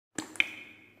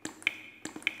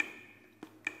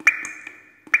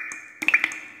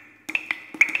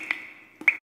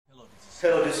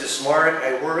Hello, this is Mark.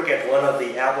 I work at one of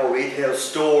the Apple retail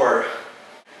store.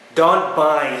 Don't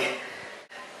buy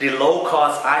the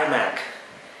low-cost iMac,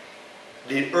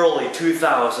 the early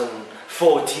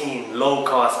 2014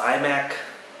 low-cost iMac,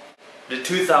 the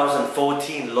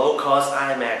 2014 low-cost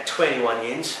iMac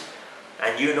 21-inch.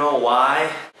 And you know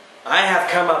why? I have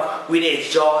come up with a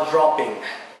jaw-dropping,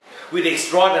 with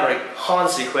extraordinary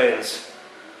consequence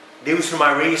due to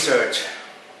my research.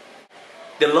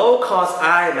 The low-cost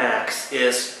iMac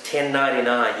is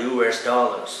 $10.99 US.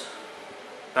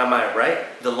 Am I right?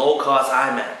 The low-cost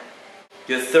iMac.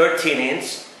 The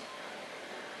 13-inch,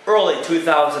 early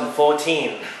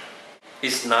 2014,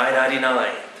 is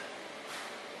 $9.99.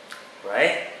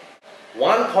 Right?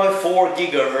 1.4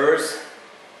 gigahertz,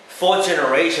 4th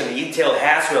generation Intel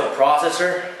Haswell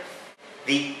processor.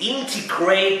 The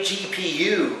integrate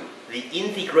GPU, the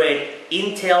integrate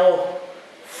Intel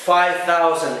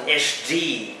 5000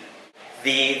 HD,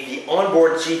 the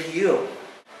onboard GPU,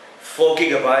 4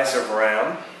 gigabytes of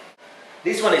RAM.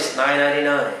 This one is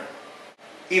 $9.99.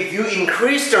 If you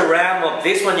increase the RAM of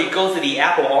this one, you go to the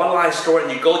Apple online store and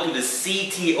you go to the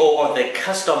CTO or the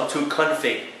custom to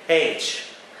config page,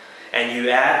 and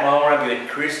you add more RAM, you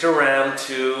increase the RAM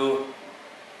to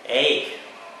 8.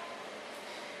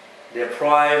 The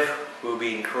price will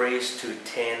be increased to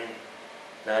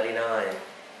 $10.99.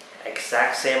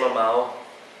 Exact same amount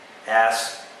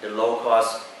as the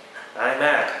low-cost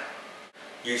iMac.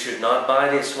 You should not buy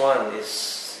this one.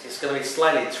 It's going to be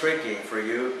slightly tricky for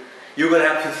you. You're going to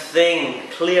have to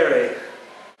think clearly.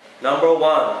 Number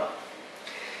one,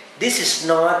 this is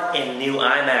not a new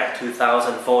iMac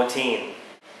 2014.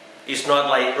 It's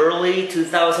not like early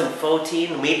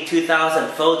 2014, mid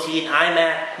 2014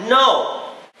 iMac.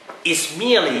 No! It's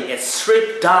merely a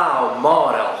stripped down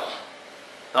model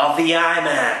of the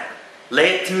iMac,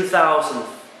 late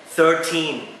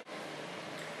 2013.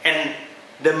 And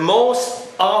the most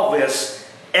obvious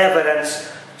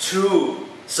evidence to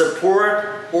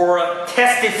support or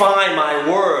testify my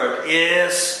word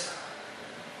is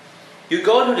you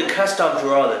go to the custom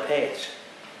drawer of the page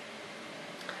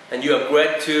and you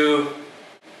upgrade to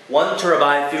 1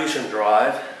 terabyte fusion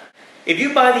drive. If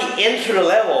you buy the entry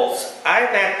levels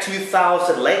iMac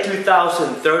 2000, late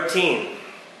 2013,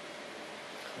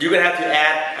 you're going to have to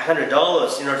add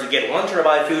 $100 in order to get 1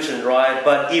 terabyte fusion drive.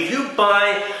 But if you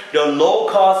buy the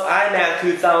low-cost iMac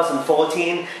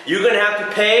 2014, you're going to have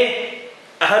to pay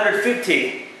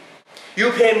 $150.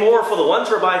 You pay more for the 1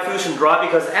 terabyte fusion drive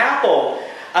because Apple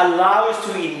allows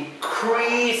to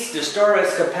increase the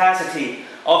storage capacity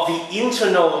of the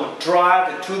internal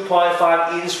drive, the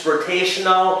 2.5-inch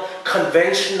rotational,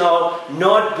 conventional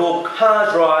notebook hard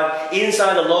drive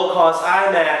inside the low-cost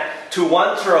iMac to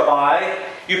 1 terabyte.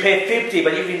 You pay $50,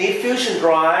 but if you need fusion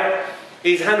drive,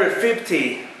 it's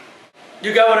 $150.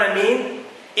 You got what I mean?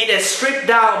 It's a stripped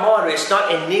down model, it's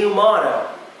not a new model.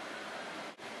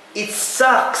 It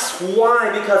sucks.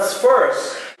 Why? Because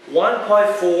first,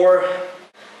 1.4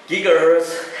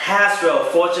 gigahertz Haswell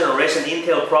 4th generation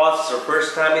Intel processor,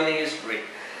 first time in the history.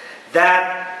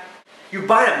 That you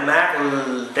buy a Mac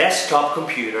desktop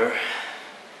computer,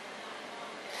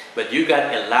 but you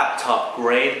got a laptop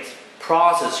grade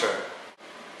processor.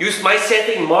 Use my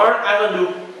setting, Mark, I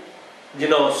don't do,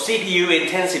 CPU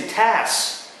intensive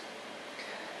tasks.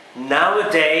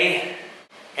 Nowadays,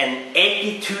 an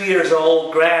 82 years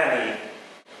old granny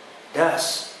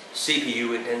does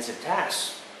CPU intensive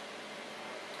tasks.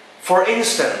 For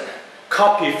instance,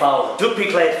 copy file,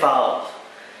 duplicate file,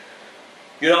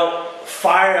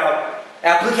 fire up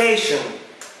application,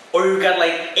 or you got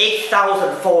like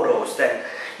 8,000 photos that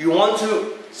you want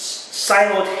to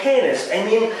simultaneous,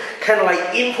 kind of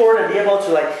like import and be able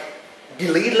to like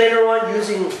delete later on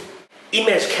using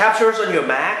image captures on your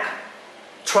Mac.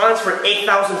 Transfer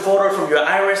 8,000 photos from your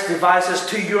iOS devices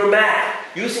to your Mac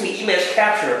using the image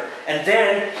capture, and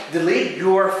then delete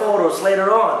your photos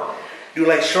later on. Do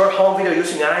like short home video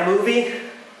using iMovie,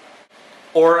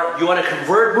 or you want to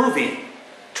convert movie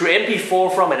to MP4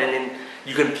 from it and then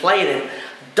you can play it.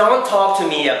 Don't talk to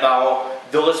me about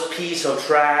those pieces of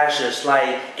trash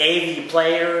like AV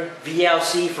player,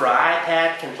 VLC for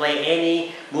iPad, can play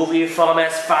any movie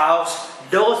formats, files.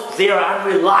 They are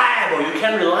unreliable. You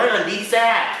can't rely on these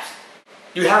apps.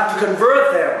 You have to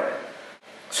convert them.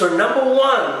 So number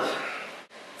one,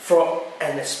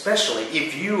 and especially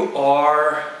if you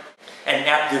are an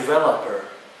app developer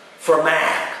for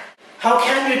Mac, how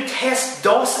can you test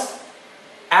those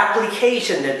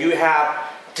applications that you have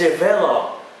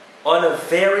developed on a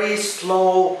very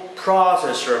slow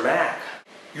processor Mac?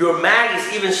 Your Mac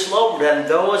is even slower than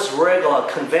those regular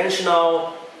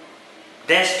conventional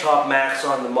desktop Macs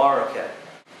on the market.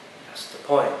 That's the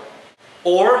point.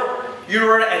 Or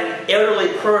you're an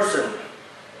elderly person,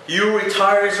 you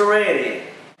retired already.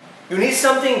 You need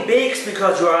something big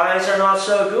because your eyes are not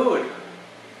so good.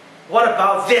 What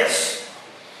about this?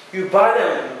 You buy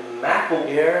the MacBook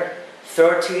Air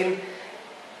 13,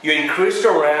 you increase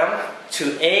the RAM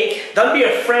to 8. Don't be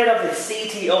afraid of the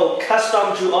CTO,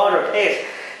 custom to order page,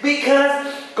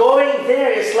 because going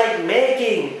there is like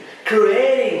making,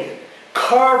 creating,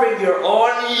 carving your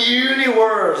own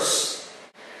universe.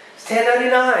 It's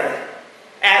 $10.99.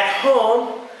 At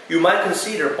home, you might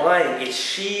consider buying a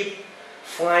cheap,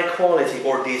 fine quality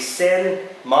or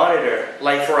decent monitor,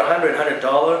 like for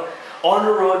 $100. On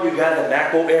the road, you got the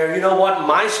MacBook Air. You know what?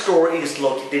 My store is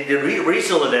located, the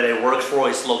retailer that I work for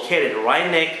is located right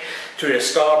next to the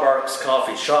Starbucks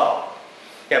coffee shop.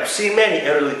 I've seen many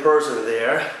elderly persons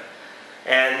there,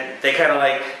 and they kind of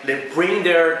like, they bring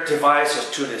their devices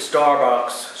to the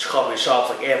Starbucks coffee shops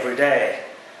like every day.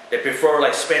 They prefer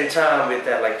like spend time with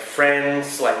their like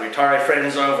friends, like retired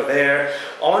friends over there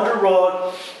on the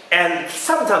road. And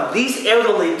sometimes these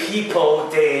elderly people,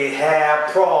 they have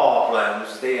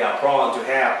problems. They are prone to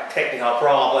have technical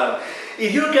problems.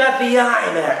 If you got the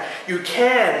iMac, you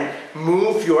can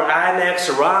move your iMacs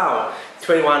around.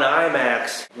 21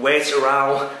 iMacs weighs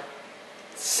around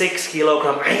 6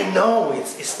 kilograms. I know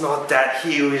it's not that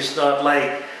huge. It's not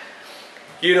like,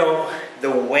 you know,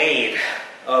 the weight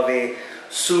of a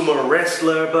sumo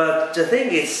wrestler, but the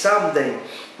thing is something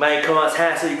might cause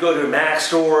hassle. You go to a Mac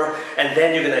store and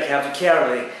then you're gonna have to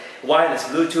carry wireless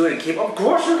Bluetooth and keep. Of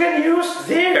course you can use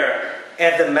there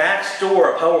at the Mac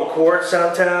store power cord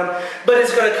sometime, but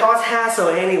it's gonna cause hassle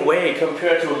anyway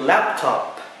compared to a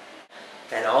laptop.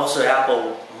 And also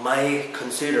Apple might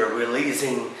consider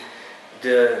releasing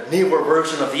the newer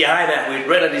version of the iMac with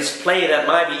Retina display that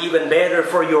might be even better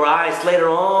for your eyes later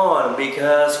on,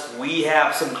 because we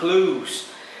have some clues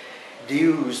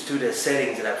due to the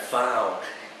settings that I found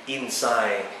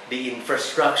inside the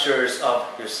infrastructures of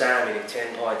your Xiaomi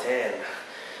 10.10.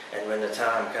 And when the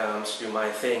time comes, you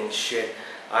might think, shit,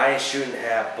 I shouldn't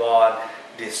have bought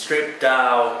the stripped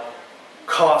down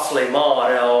costly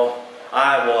model.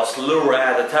 I was lured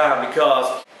at the time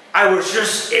because I was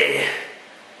just a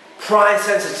price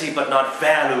sensitive but not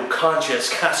value conscious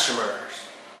customers.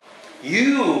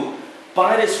 You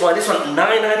buy this one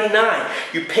 $9.99.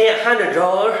 You pay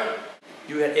 $100.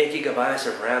 You had 8 gigabytes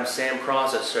of RAM, same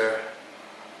processor.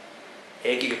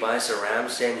 8 gigabytes of RAM,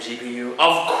 same GPU.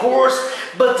 Of course,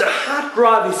 but the hard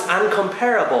drive is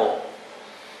uncomparable.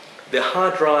 The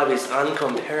hard drive is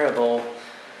uncomparable.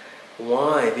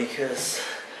 Why? Because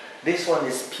this one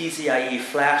is PCIe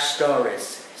flash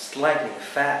storage. Lightning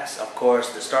fast. Of course,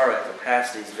 the storage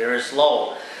capacity is very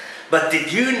slow. But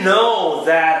did you know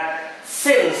that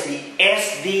since the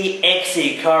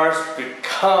SDXC cards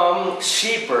become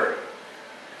cheaper,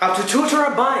 up to 2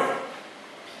 terabytes,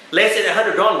 less than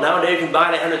 $100 nowadays, you can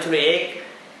buy the 128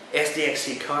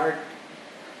 SDXC card,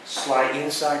 slide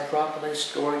inside properly,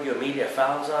 store your media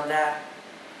files on that.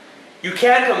 You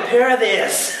can't compare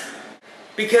this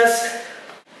because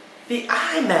the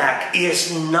iMac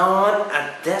is not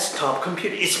a desktop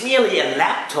computer, it's merely a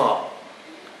laptop.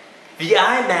 The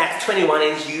iMac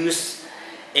 21-inch uses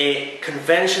a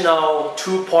conventional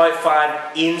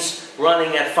 2.5-inch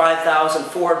running at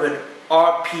 5,400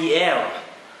 RPM.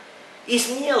 It's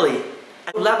merely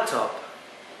a laptop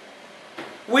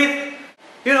with,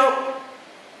 you know,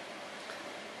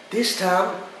 this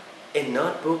time a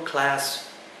notebook class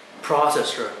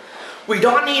processor. We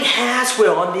don't need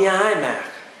Haswell on the iMac.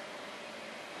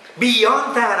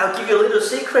 Beyond that, I'll give you a little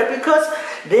secret, because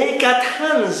they got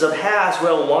tons of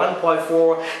Haswell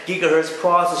 1.4 gigahertz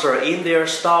processor in their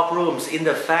stock rooms in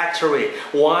the factory.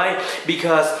 Why?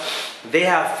 Because they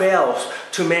have failed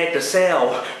to make the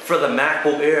sale for the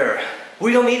MacBook Air.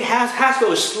 We don't need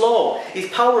Haswell is slow,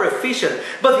 it's power efficient,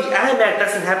 but the iMac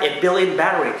doesn't have a built-in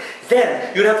battery.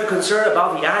 Then you'd have to concern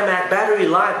about the iMac battery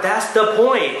life. That's the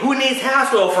point. Who needs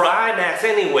Haswell for iMacs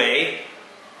anyway?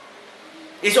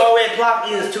 It's already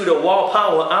plugged into the wall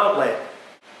power outlet.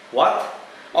 What?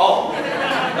 Oh,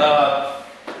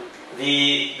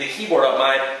 the keyboard of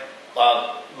my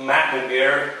MacBook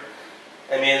Air.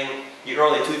 I mean, in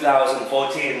early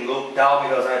 2014 looked down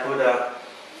because I put a.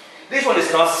 This one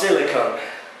is not silicone.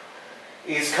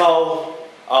 It's called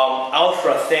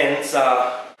ultra thin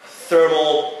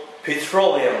thermal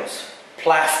petroleum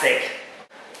plastic.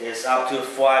 Is up to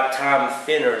 5 times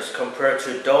thinner compared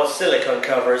to those silicone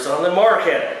covers on the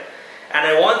market. And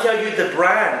I won't tell you the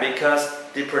brand because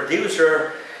the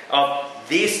producer of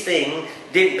this thing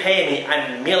didn't pay me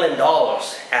 $1 million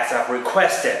as I've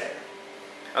requested.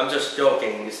 I'm just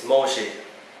joking, it's Moshi.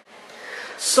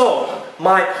 So,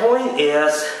 my point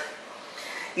is,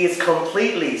 It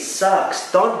completely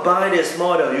sucks. Don't buy this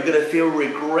model. You're gonna feel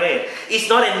regret. It's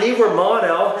not a newer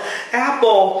model.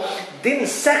 Apple didn't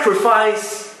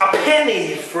sacrifice a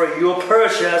penny for your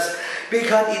purchase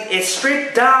because it's a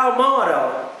stripped down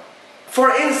model.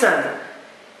 For instance,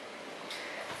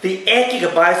 the 8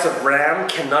 gigabytes of RAM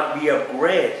cannot be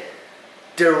upgraded.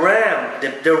 The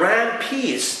RAM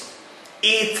piece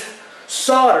is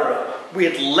soldered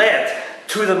with lead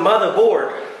to the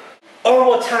motherboard.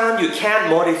 Over time, you can't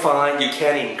modify, you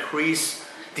can't increase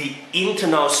the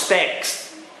internal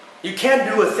specs. You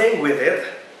can't do a thing with it.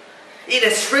 It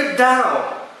is stripped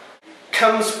down.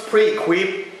 Comes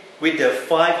pre-equipped with the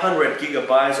 500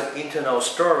 gigabytes of internal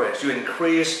storage. You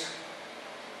increase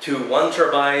to 1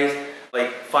 terabyte,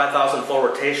 like 5,004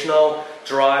 rotational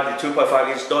drive, the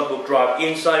 2.5 inch notebook drive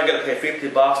inside. You're gonna pay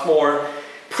 $50 more.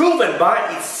 Proven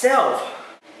by itself.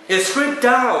 It's stripped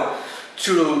down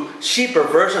to cheaper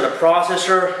version of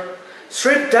processor,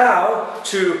 stripped down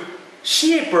to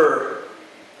cheaper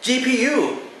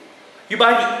GPU. You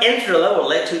buy the entry-level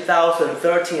late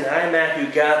 2013 iMac,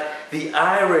 you got the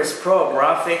Iris Pro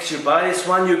graphics. You buy this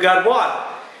one, you got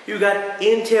what? You got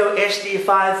Intel HD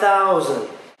 5000.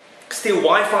 Still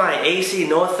Wi-Fi, AC,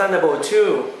 no Thunderbolt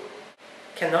 2.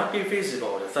 Cannot be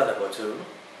feasible, the Thunderbolt 2.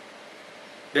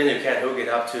 Then you can hook it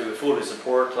up to fully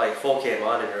support like 4K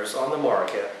monitors on the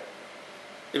market.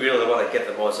 If you really want to get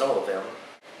the most out of them,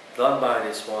 don't buy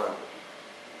this one.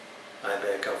 I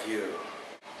beg of you.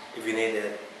 If you need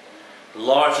a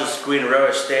larger screen real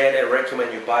estate, I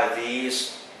recommend you buy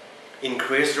these.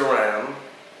 Increase the RAM.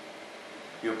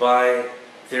 You buy,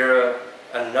 there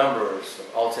are numbers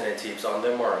of alternatives on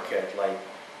the market, like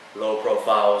low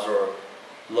profiles or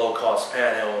low cost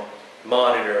panel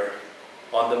monitor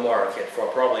on the market for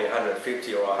probably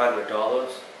 $150 or $100.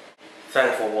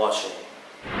 Thanks for watching.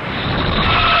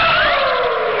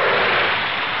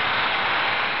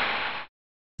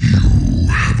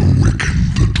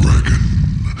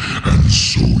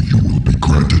 So you will be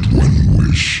granted one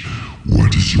wish.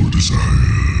 What is your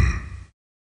desire?